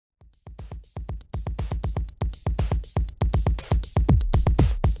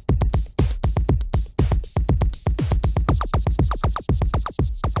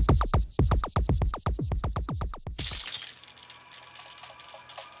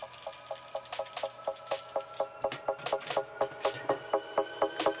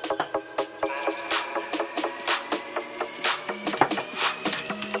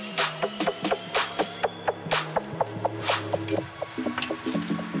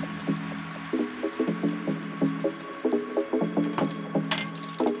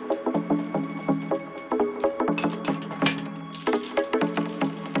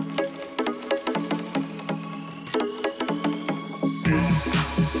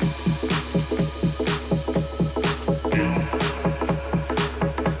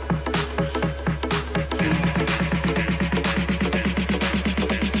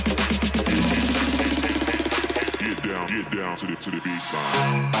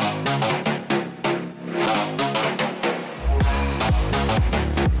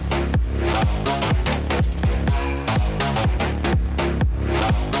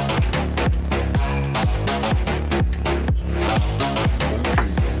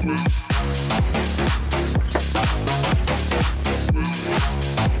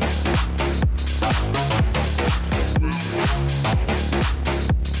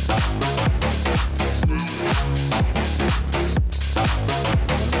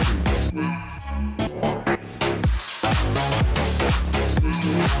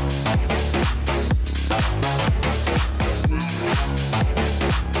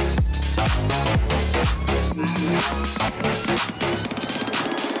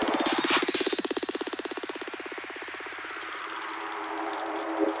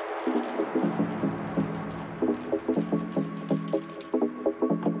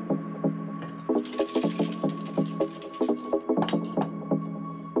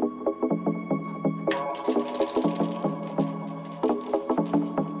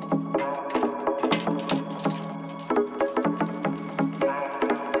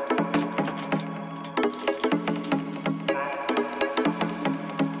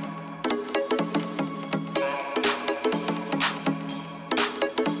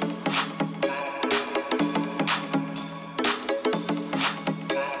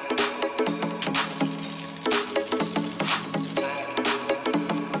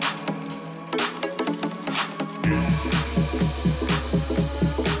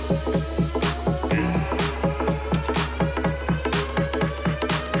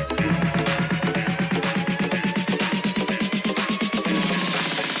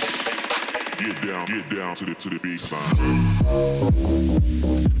to the baseline.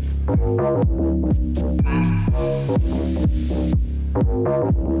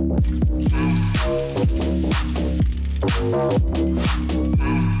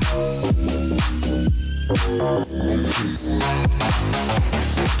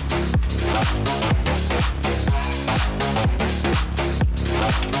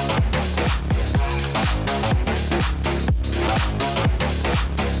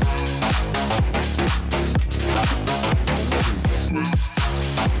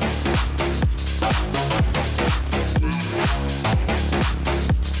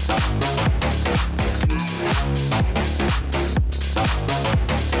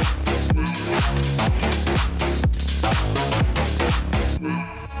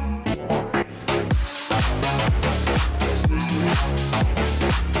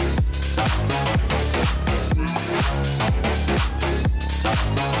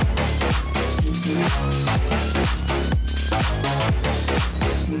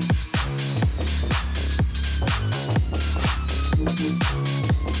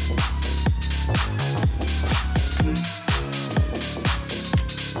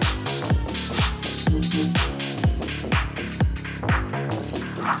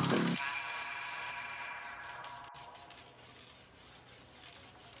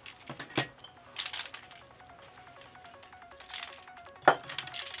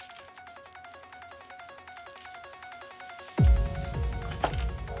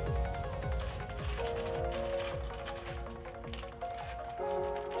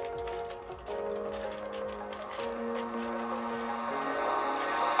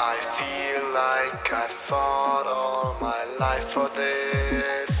 I feel like I fought all my life for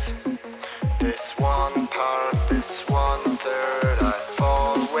this. This one part, this 1/3 I've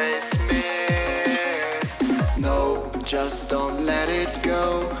always missed. No, just don't let it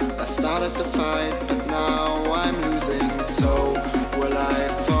go. I started the fight, but now I'm losing. So will I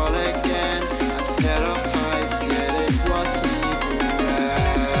fall again? I'm scared of heights, yet it was me who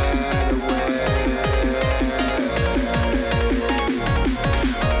ran away.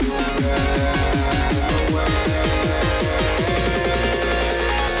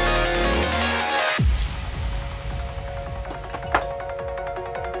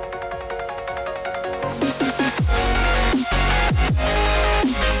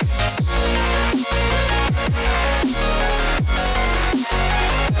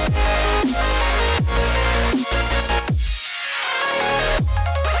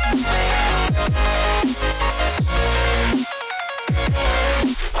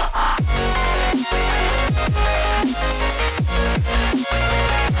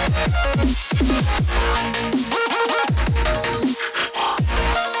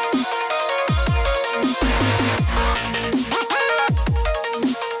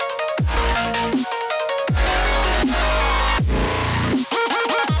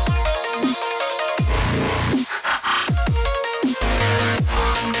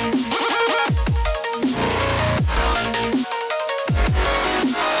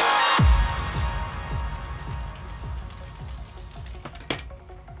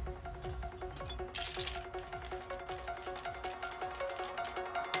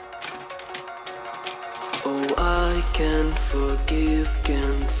 breathe,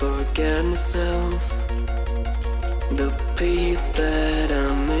 can't forget myself. The beat that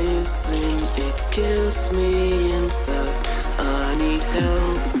I'm missing, it kills me inside. I need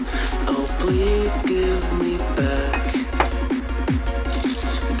help, oh please give me back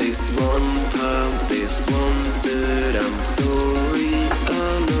this one part, this one that I'm sorry I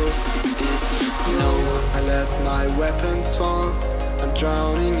lost it. No, I let my weapons fall, I'm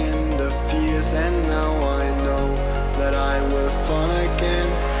drowning in the fears, and now I know that I will fall again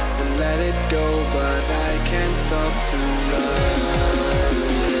and let it go, but I can't stop to run away.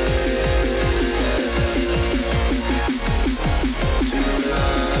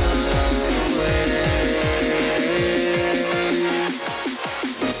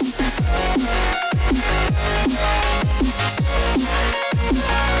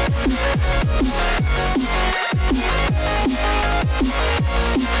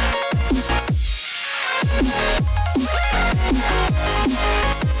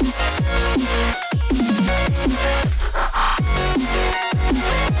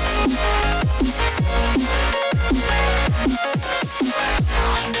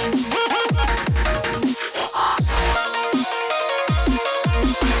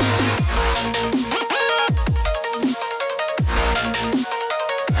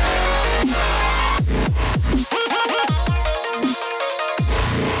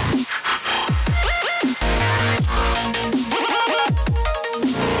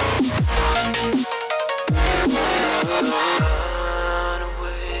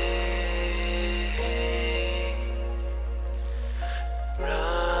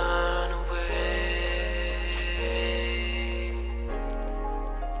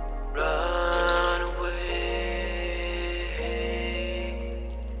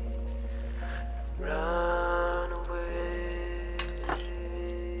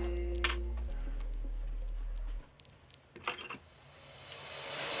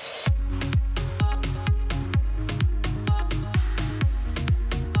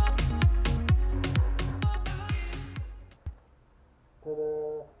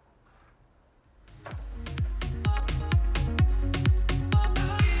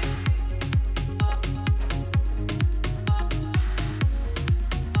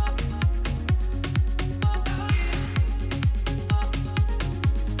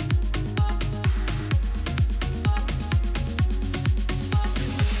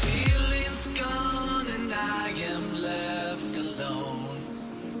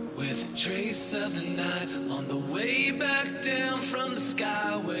 Trace of the night on the way back down from the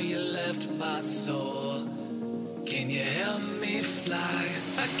sky where you left my soul. Can you help me fly?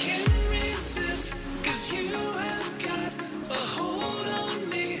 I can't resist, 'cause you